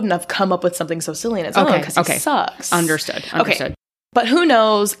 Michael wouldn't have come up with something so silly in his own because he sucks. Understood. Okay. But who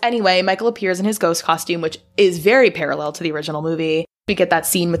knows? Anyway, Michael appears in his ghost costume, which is very parallel to the original movie. We get that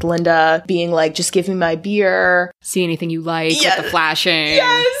scene with Linda being like, just give me my beer. See anything you like with the flashing.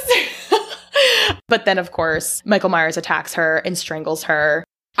 Yes. But then, of course, Michael Myers attacks her and strangles her.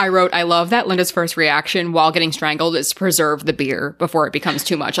 I wrote, I love that Linda's first reaction while getting strangled is to preserve the beer before it becomes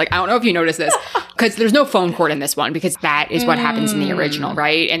too much. Like, I don't know if you noticed this, because there's no phone cord in this one, because that is what happens in the original,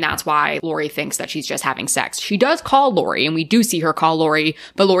 right? And that's why Laurie thinks that she's just having sex. She does call Laurie, and we do see her call Laurie,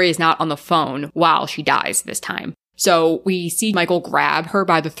 but Laurie is not on the phone while she dies this time. So we see Michael grab her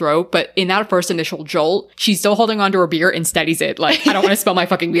by the throat, but in that first initial jolt, she's still holding onto her beer and steadies it. Like, I don't want to spill my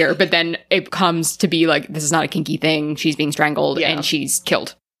fucking beer. But then it comes to be like, this is not a kinky thing. She's being strangled and she's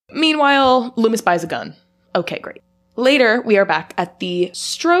killed. Meanwhile, Loomis buys a gun. Okay, great. Later, we are back at the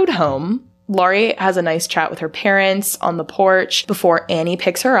Strode home. Laurie has a nice chat with her parents on the porch before Annie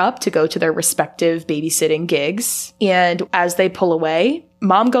picks her up to go to their respective babysitting gigs. And as they pull away,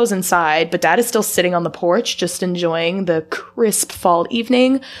 Mom goes inside, but Dad is still sitting on the porch, just enjoying the crisp fall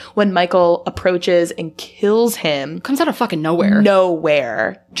evening when Michael approaches and kills him. Comes out of fucking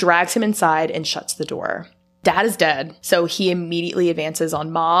nowhere. Drags him inside and shuts the door. Dad is dead, so he immediately advances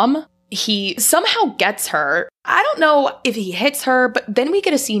on Mom. He somehow gets her. I don't know if he hits her, but then we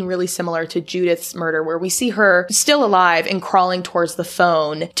get a scene really similar to Judith's murder where we see her still alive and crawling towards the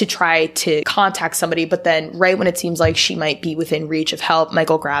phone to try to contact somebody. But then right when it seems like she might be within reach of help,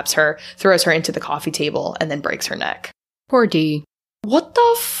 Michael grabs her, throws her into the coffee table, and then breaks her neck. Poor Dee. What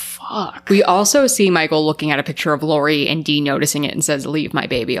the fuck? We also see Michael looking at a picture of Laurie and Dee noticing it and says, leave my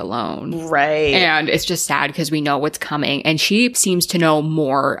baby alone. Right. And it's just sad because we know what's coming. And she seems to know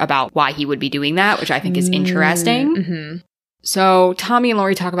more about why he would be doing that, which I think is interesting. Mm-hmm. So Tommy and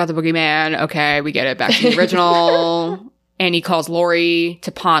Laurie talk about the boogeyman. Okay, we get it. Back to the original. And he calls Laurie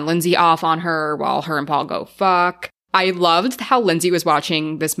to pawn Lindsay off on her while her and Paul go fuck. I loved how Lindsay was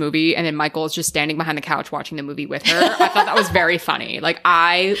watching this movie and then Michael is just standing behind the couch watching the movie with her. I thought that was very funny. Like,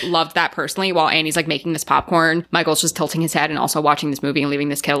 I loved that personally. While Annie's like making this popcorn, Michael's just tilting his head and also watching this movie and leaving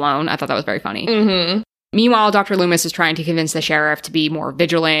this kid alone. I thought that was very funny. Mm-hmm. Meanwhile, Dr. Loomis is trying to convince the sheriff to be more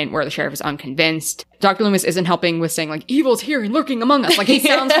vigilant, where the sheriff is unconvinced. Dr. Loomis isn't helping with saying, like, evil's here and lurking among us. Like, he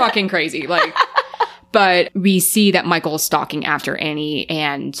sounds fucking crazy. Like, but we see that Michael is stalking after Annie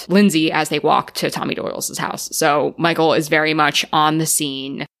and Lindsay as they walk to Tommy Doyle's house. So Michael is very much on the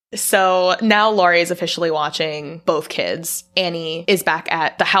scene. So now Laurie is officially watching both kids. Annie is back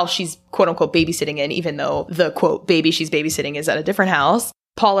at the house she's quote unquote babysitting in, even though the quote baby she's babysitting is at a different house.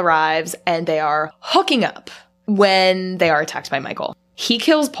 Paul arrives and they are hooking up when they are attacked by Michael. He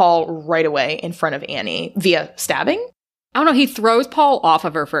kills Paul right away in front of Annie via stabbing. I don't know. He throws Paul off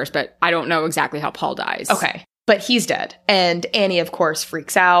of her first, but I don't know exactly how Paul dies. Okay. But he's dead. And Annie, of course,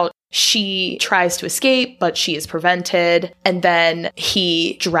 freaks out. She tries to escape, but she is prevented. And then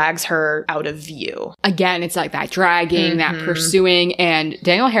he drags her out of view. Again, it's like that dragging, that pursuing. And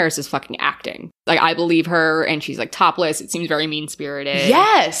Danielle Harris is fucking acting. Like, I believe her. And she's like topless. It seems very mean-spirited.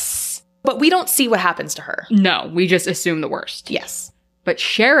 Yes. But we don't see what happens to her. No, we just assume the worst. Yes. But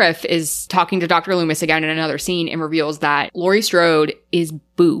Sheriff is talking to Dr. Loomis again in another scene and reveals that Laurie Strode is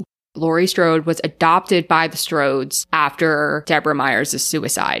Boo. Laurie Strode was adopted by the Strodes after Deborah Myers'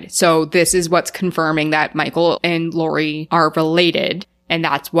 suicide. So this is what's confirming that Michael and Laurie are related, and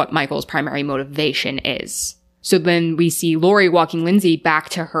that's what Michael's primary motivation is. So then we see Laurie walking Lindsay back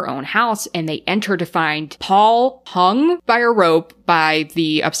to her own house, and they enter to find Paul hung by a rope by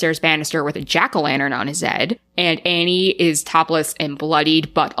the upstairs banister with a jack-o'-lantern on his head, and Annie is topless and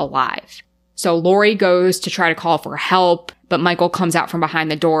bloodied but alive. So Laurie goes to try to call for help, but Michael comes out from behind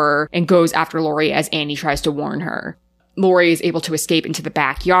the door and goes after Laurie as Annie tries to warn her. Laurie is able to escape into the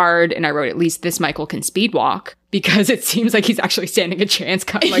backyard, and I wrote, at least this Michael can speed walk, because it seems like he's actually standing a chance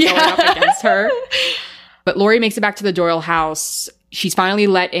going up against her. But Laurie makes it back to the Doyle house. She's finally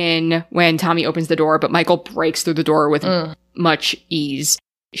let in when Tommy opens the door, but Michael breaks through the door with much ease.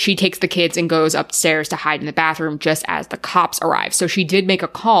 She takes the kids and goes upstairs to hide in the bathroom just as the cops arrive. So she did make a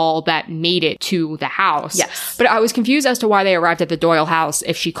call that made it to the house. Yes. But I was confused as to why they arrived at the Doyle house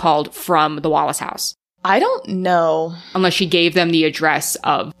if she called from the Wallace house. I don't know. Unless she gave them the address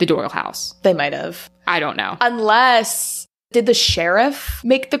of the Doyle house. They might have. I don't know. Unless, did the sheriff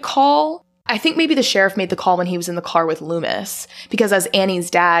make the call? I think maybe the sheriff made the call when he was in the car with Loomis. Because as Annie's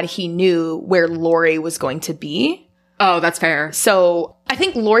dad, he knew where Lori was going to be. Oh, that's fair. So I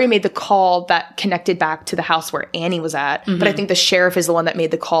think Lori made the call that connected back to the house where Annie was at. But I think the sheriff is the one that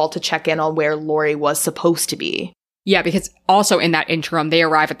made the call to check in on where Lori was supposed to be. Yeah, because also in that interim, they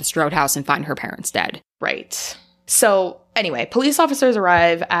arrive at the Strode house and find her parents dead. Right. So anyway, police officers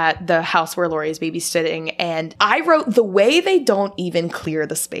arrive at the house where Lori is babysitting, and I wrote the way they don't even clear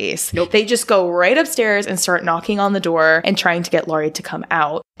the space. Nope. They just go right upstairs and start knocking on the door and trying to get Lori to come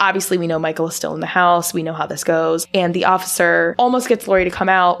out. Obviously, we know Michael is still in the house. We know how this goes. And the officer almost gets Lori to come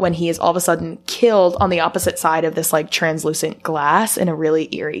out when he is all of a sudden killed on the opposite side of this like translucent glass in a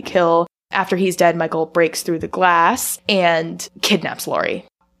really eerie kill. After he's dead, Michael breaks through the glass and kidnaps Lori.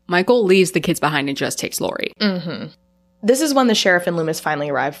 Michael leaves the kids behind and just takes Lori. This is when the sheriff and Loomis finally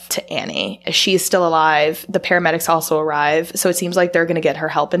arrive to Annie. She's still alive. The paramedics also arrive, so it seems like they're going to get her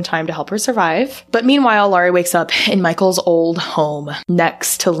help in time to help her survive. But meanwhile, Laurie wakes up in Michael's old home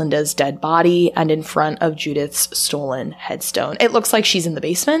next to Linda's dead body and in front of Judith's stolen headstone. It looks like she's in the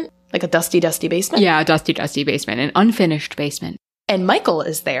basement, like a dusty, dusty basement. Yeah, a dusty, dusty basement, an unfinished basement. And Michael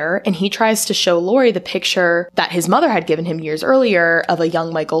is there, and he tries to show Lori the picture that his mother had given him years earlier of a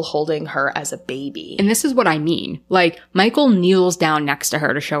young Michael holding her as a baby. And this is what I mean. Like, Michael kneels down next to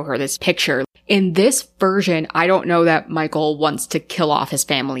her to show her this picture. In this version, I don't know that Michael wants to kill off his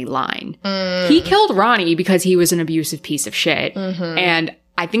family line. He killed Ronnie because he was an abusive piece of shit. And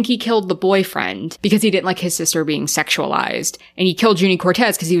I think he killed the boyfriend because he didn't like his sister being sexualized. And he killed Junie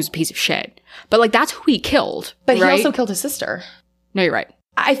Cortez because he was a piece of shit. But, like, that's who he killed. But right? He also killed his sister. No, you're right.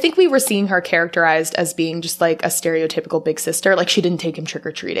 I think we were seeing her characterized as being just like a stereotypical big sister. Like she didn't take him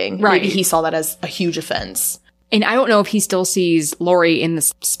trick-or-treating. Right. Maybe he saw that as a huge offense. And I don't know if he still sees Lori in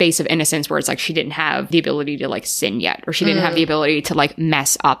this space of innocence where it's like she didn't have the ability to like sin yet, or she didn't have the ability to like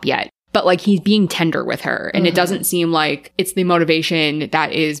mess up yet. But like he's being tender with her. And it doesn't seem like it's the motivation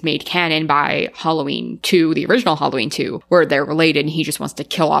that is made canon by Halloween 2, the original Halloween 2, where they're related and he just wants to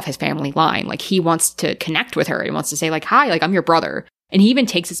kill off his family line. Like he wants to connect with her. He wants to say like, hi, like I'm your brother. And he even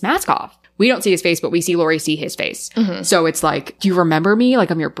takes his mask off. We don't see his face, but we see Lori see his face. So it's like, do you remember me? Like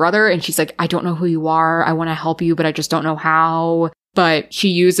I'm your brother. And she's like, I don't know who you are. I want to help you, but I just don't know how. But she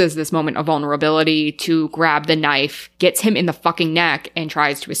uses this moment of vulnerability to grab the knife, gets him in the fucking neck, and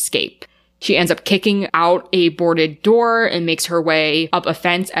tries to escape. She ends up kicking out a boarded door and makes her way up a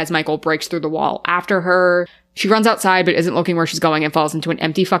fence as Michael breaks through the wall after her. She runs outside but isn't looking where she's going and falls into an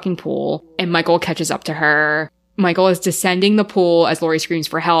empty fucking pool. And Michael catches up to her. Michael is descending the pool as Lori screams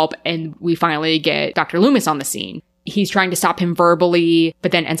for help, and we finally get Dr. Loomis on the scene. He's trying to stop him verbally,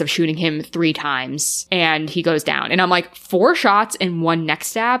 but then ends up shooting him 3 times, and he goes down. And I'm like, 4 shots and 1 neck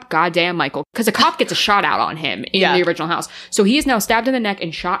stab? Goddamn, Michael. Because a cop gets a shot out on him in the original house. So he is now stabbed in the neck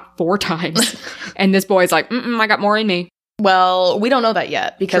and shot 4 times. And this boy's like, I got more in me. Well, we don't know that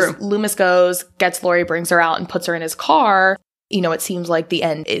yet, because Loomis goes, gets Lori, brings her out, and puts her in his car. You know, it seems like the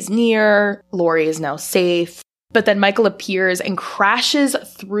end is near. Lori is now safe. But then Michael appears and crashes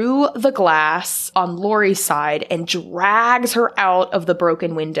through the glass on Lori's side and drags her out of the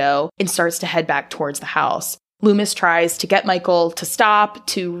broken window and starts to head back towards the house. Loomis tries to get Michael to stop,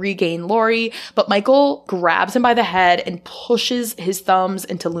 to regain Lori, but Michael grabs him by the head and pushes his thumbs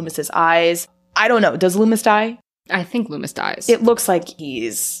into Loomis's eyes. I don't know. Does Loomis die? I think Loomis dies. It looks like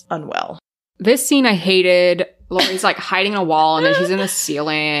he's unwell. This scene I hated. Lori's like hiding in a wall and then she's in the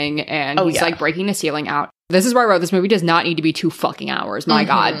ceiling and he's like breaking the ceiling out. This is where I wrote this movie does not need to be 2 fucking hours. My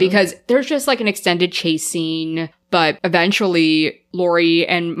God. Because there's just like an extended chase scene, but eventually Lori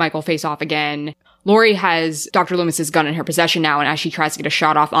and Michael face off again. Lori has Dr. Loomis's gun in her possession now, and as she tries to get a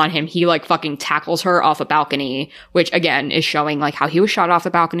shot off on him, he like fucking tackles her off a balcony, which again is showing like how he was shot off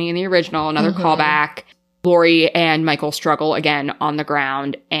the balcony in the original, another callback. Lori and Michael struggle again on the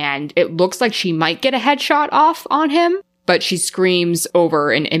ground, and it looks like she might get a headshot off on him, but she screams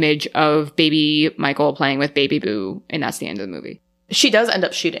over an image of baby Michael playing with baby Boo, and that's the end of the movie. She does end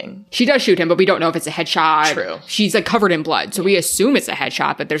up shooting. She does shoot him, but we don't know if it's a headshot. True. She's like covered in blood, so we assume it's a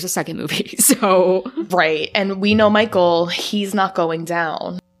headshot, but there's a second movie, so... Right, and we know Michael, he's not going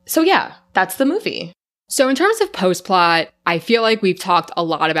down. So yeah, that's the movie. So in terms of post-plot, I feel like we've talked a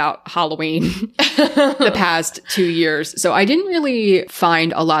lot about Halloween the past 2 years. So I didn't really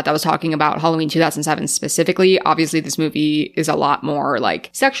find a lot that was talking about Halloween 2007 specifically. Obviously, this movie is a lot more like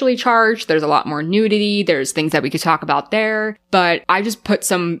sexually charged. There's a lot more nudity. There's things that we could talk about there. But I just put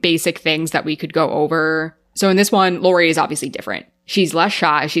some basic things that we could go over. So in this one, Laurie is obviously different. She's less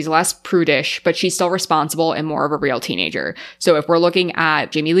shy, she's less prudish, but she's still responsible and more of a real teenager. So if we're looking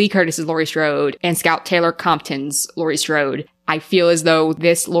at Jamie Lee Curtis's Laurie Strode and Scout Taylor Compton's Laurie Strode, I feel as though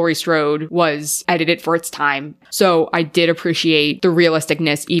this Laurie Strode was edited for its time. So I did appreciate the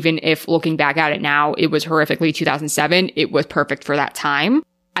realisticness, even if looking back at it now, it was horrifically 2007. It was perfect for that time.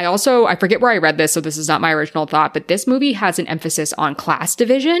 I forget where I read this, so this is not my original thought, but this movie has an emphasis on class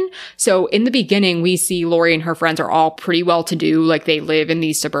division. So in the beginning, we see Laurie and her friends are all pretty well-to-do, like they live in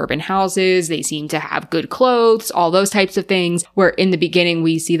these suburban houses, they seem to have good clothes, all those types of things, where in the beginning,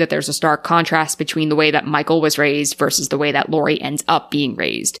 we see that there's a stark contrast between the way that Michael was raised versus the way that Laurie ends up being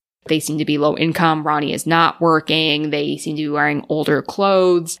raised. They seem to be low income. Ronnie is not working. They seem to be wearing older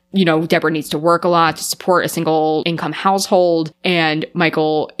clothes. You know, Deborah needs to work a lot to support a single income household. And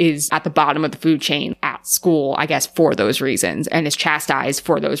Michael is at the bottom of the food chain at school, I guess, for those reasons, and is chastised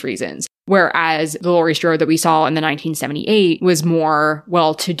for those reasons. Whereas the Laurie Strode that we saw in the 1978 was more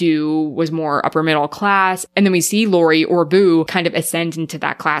well-to-do, was more upper middle class. And then we see Laurie or Boo kind of ascend into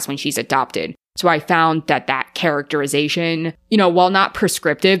that class when she's adopted. So I found that characterization, you know, while not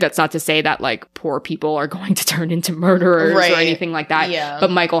prescriptive, that's not to say that like poor people are going to turn into murderers or anything like that. Yeah.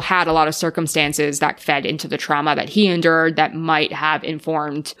 But Michael had a lot of circumstances that fed into the trauma that he endured that might have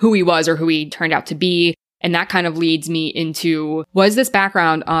informed who he was or who he turned out to be. And that kind of leads me into, was this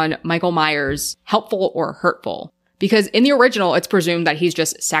background on Michael Myers helpful or hurtful? Because in the original, it's presumed that he's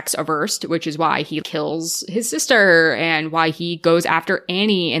just sex averse, which is why he kills his sister and why he goes after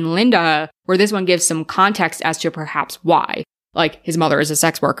Annie and Linda, where this one gives some context as to perhaps why. Like, his mother is a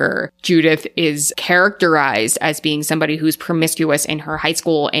sex worker. Judith is characterized as being somebody who's promiscuous in her high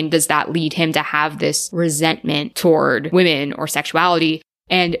school. And does that lead him to have this resentment toward women or sexuality?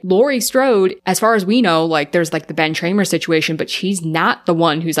 And Laurie Strode, as far as we know, like, there's like the Ben Tramer situation, but she's not the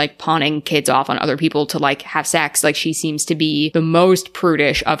one who's like pawning kids off on other people to like have sex. Like, she seems to be the most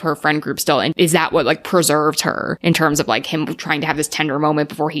prudish of her friend group still. And is that what like preserved her in terms of like him trying to have this tender moment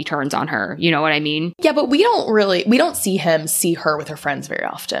before he turns on her? You know what I mean? Yeah, but we don't see him see her with her friends very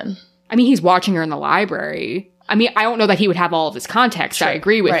often. I mean, he's watching her in the library. I mean, I don't know that he would have all of this context. Sure. I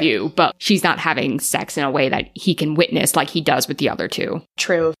agree with you, but she's not having sex in a way that he can witness like he does with the other two.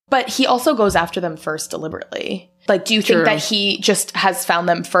 True. But he also goes after them first deliberately. Like, do you think that he just has found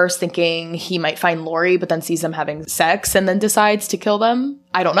them first thinking he might find Laurie, but then sees them having sex and then decides to kill them?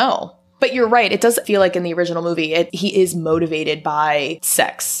 I don't know. But you're right. It does feel like in the original movie, he is motivated by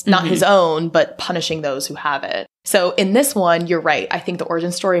sex, not his own, but punishing those who have it. So in this one, you're right. I think the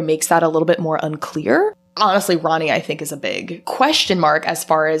origin story makes that a little bit more unclear. Honestly, Ronnie, I think, is a big question mark as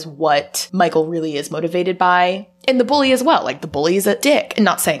far as what Michael really is motivated by. And the bully as well. Like, the bully is a dick. And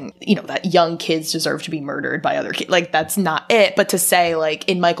not saying, you know, that young kids deserve to be murdered by other kids. Like, that's not it. But to say, like,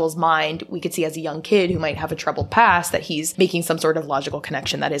 in Michael's mind, we could see as a young kid who might have a troubled past that he's making some sort of logical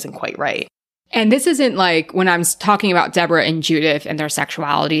connection that isn't quite right. And this isn't like, when I'm talking about Deborah and Judith and their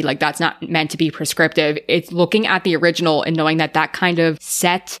sexuality, like, that's not meant to be prescriptive. It's looking at the original and knowing that that kind of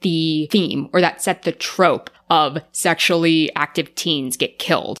set the theme, or that set the trope of sexually active teens get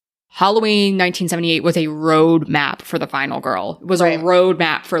killed. Halloween 1978 was a roadmap for the final girl. It was a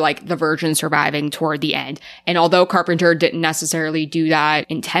roadmap for like the virgin surviving toward the end. And although Carpenter didn't necessarily do that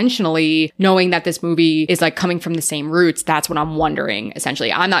intentionally, knowing that this movie is like coming from the same roots, that's what I'm wondering,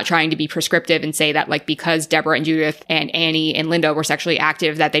 essentially. I'm not trying to be prescriptive and say that like because Deborah and Judith and Annie and Linda were sexually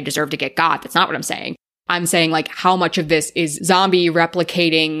active that they deserve to get got. That's not what I'm saying. I'm saying like how much of this is zombie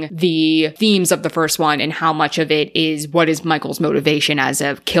replicating the themes of the first one and how much of it is what is Michael's motivation as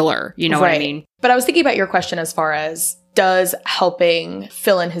a killer. You know what I mean? But I was thinking about your question as far as, does helping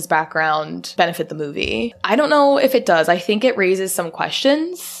fill in his background benefit the movie? I don't know if it does. I think it raises some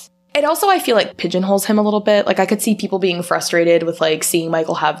questions. It also, I feel like, pigeonholes him a little bit. Like, I could see people being frustrated with, like, seeing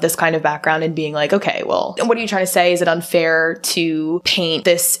Michael have this kind of background and being like, okay, well, what are you trying to say? Is it unfair to paint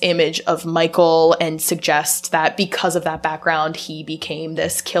this image of Michael and suggest that because of that background, he became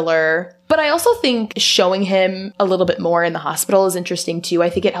this killer? But I also think showing him a little bit more in the hospital is interesting too. I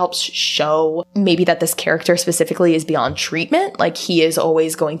think it helps show maybe that this character specifically is beyond treatment. Like, he is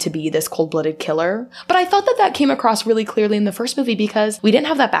always going to be this cold-blooded killer. But I thought that that came across really clearly in the first movie because we didn't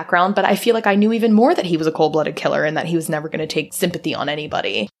have that background, but I feel like I knew even more that he was a cold-blooded killer and that he was never going to take sympathy on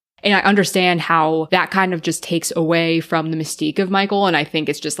anybody. And I understand how that kind of just takes away from the mystique of Michael. And I think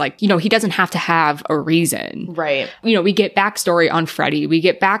it's just like, he doesn't have to have a reason. Right. We get backstory on Freddy. We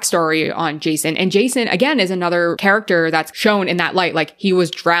get backstory on Jason. And Jason, again, is another character that's shown in that light. Like, he was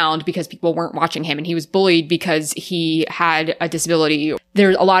drowned because people weren't watching him, and he was bullied because he had a disability.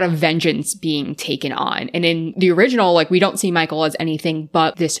 There's a lot of vengeance being taken on. And in the original, like, we don't see Michael as anything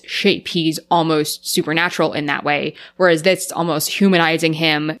but this shape. He's almost supernatural in that way. Whereas this almost humanizing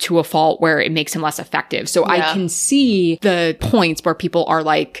him to a fault where it makes him less effective. So I can see the points where people are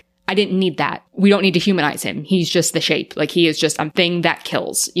like, I didn't need that. We don't need to humanize him. He's just the shape. Like, he is just a thing that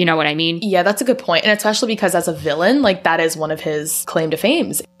kills. You know what I mean? Yeah, that's a good point. And especially because as a villain, like, that is one of his claim to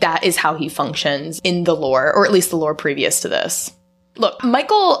fames. That is how he functions in the lore, or at least the lore previous to this. Look,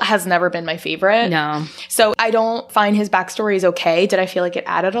 Michael has never been my favorite. No. So I don't find his backstory is okay. Did I feel like it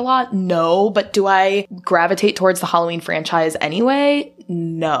added a lot? No. But do I gravitate towards the Halloween franchise anyway?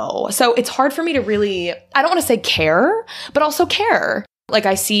 No. So it's hard for me to really, I don't want to say care, but also care. Like,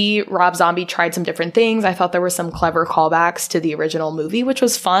 I see Rob Zombie tried some different things. I thought there were some clever callbacks to the original movie, which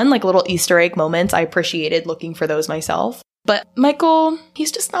was fun, like little Easter egg moments. I appreciated looking for those myself. But Michael,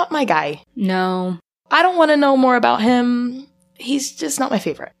 he's just not my guy. No. I don't want to know more about him. He's just not my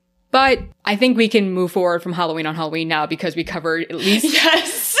favorite. But I think we can move forward from Halloween on Halloween now, because we covered at least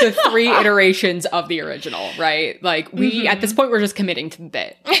the 3 iterations of the original, right? Like, we, at this point, we're just committing to the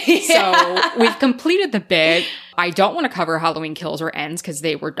bit. So we've completed the bit. I don't want to cover Halloween Kills or Ends because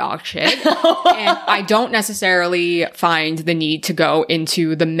they were dog shit. And I don't necessarily find the need to go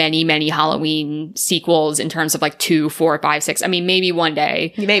into the many, many Halloween sequels in terms of like 2, 4, 5, 6. I mean, maybe one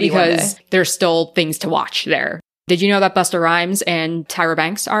day. Maybe because one day. There's still things to watch there. Did you know that Busta Rhymes and Tyra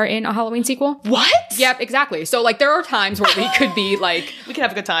Banks are in a Halloween sequel? What? Yep, exactly. So, like, there are times where we could be like... we could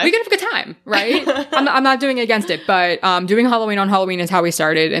have a good time. We could have a good time, right? I'm not doing against it, but doing Halloween on Halloween is how we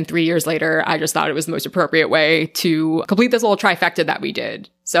started. And 3 years later, I just thought it was the most appropriate way to complete this little trifecta that we did.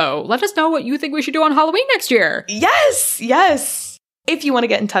 So let us know what you think we should do on Halloween next year. Yes, yes. If you want to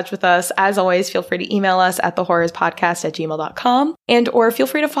get in touch with us, as always, feel free to email us at thehorrorspodcast@gmail.com, and or feel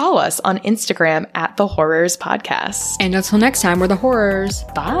free to follow us on Instagram at thehorrorspodcast. And until next time, we're the Horrors.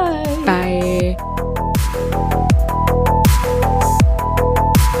 Bye. Bye.